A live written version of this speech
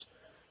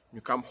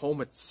You come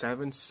home at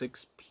 7,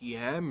 6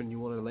 p.m. and you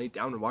want to lay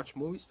down and watch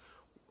movies.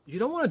 You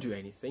don't want to do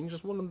anything. You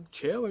just want to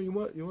chill and you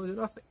want to do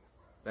nothing.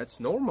 That's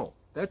normal.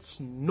 That's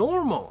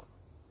normal.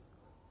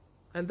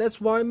 And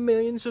that's why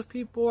millions of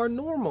people are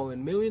normal.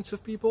 And millions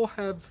of people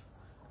have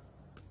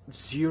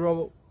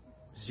zero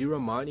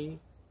money,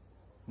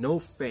 no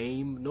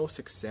fame, no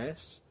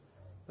success.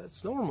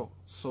 That's normal.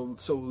 So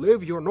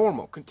live your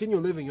normal. Continue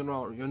living your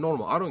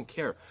normal. I don't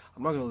care.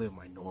 I'm not going to live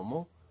my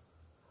normal.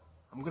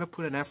 I'm going to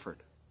put an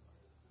effort.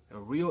 A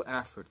real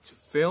effort to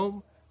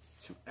film,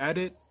 to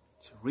edit,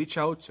 to reach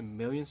out to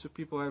millions of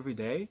people every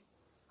day.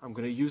 I'm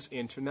going to use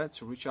internet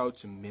to reach out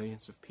to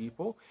millions of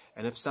people.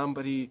 And if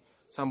somebody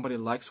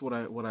likes what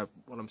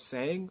I'm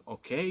saying,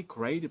 okay,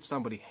 great. If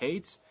somebody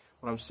hates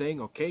what I'm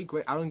saying, okay,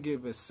 great. I don't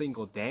give a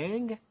single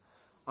dang.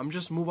 I'm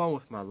just move on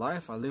with my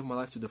life. I live my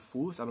life to the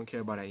fullest. I don't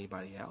care about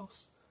anybody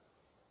else.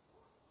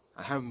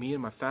 I have me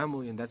and my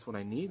family, and that's what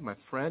I need. My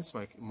friends,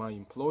 my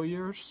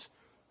employers,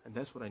 and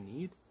that's what I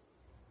need.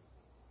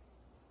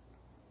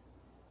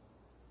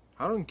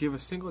 I don't give a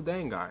single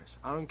dang, guys.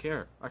 I don't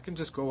care. I can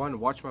just go on and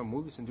watch my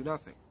movies and do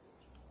nothing.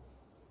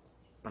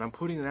 But I'm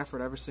putting an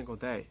effort every single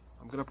day.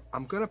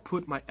 I'm gonna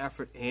put my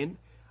effort in.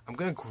 I'm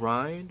gonna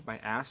grind my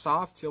ass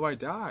off till I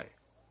die.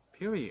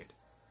 Period.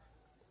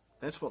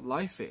 That's what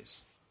life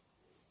is.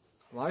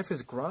 Life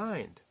is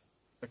grind.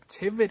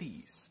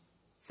 Activities.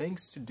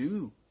 Things to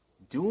do.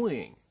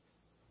 Doing.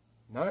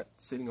 Not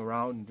sitting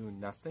around and doing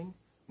nothing.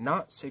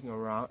 Not sitting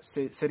around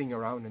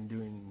and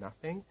doing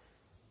nothing.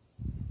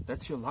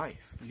 That's your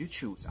life. You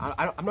choose. I'm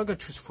not going to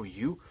choose for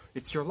you.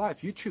 It's your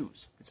life. You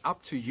choose. It's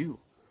up to you.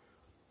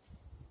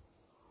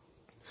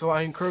 So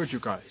I encourage you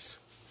guys.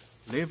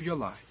 Live your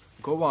life.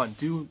 Go on.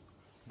 Do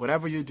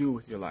whatever you do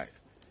with your life.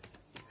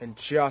 And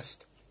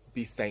just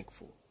be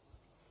thankful.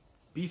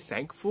 Be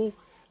thankful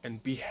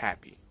and be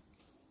happy.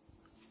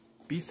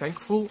 Be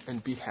thankful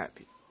and be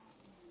happy.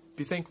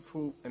 Be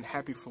thankful and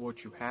happy for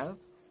what you have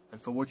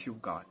and for what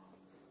you've got.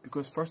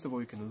 Because first of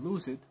all, you can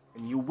lose it.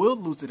 And you will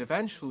lose it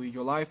eventually.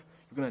 Your life,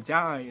 you're going to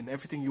die. And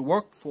everything you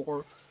worked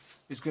for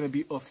is going to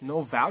be of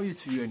no value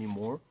to you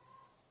anymore.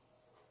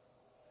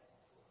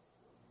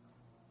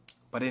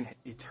 But in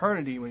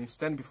eternity, when you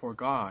stand before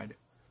God,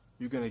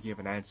 you're going to give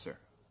an answer.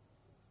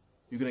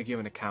 You're going to give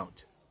an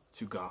account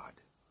to God.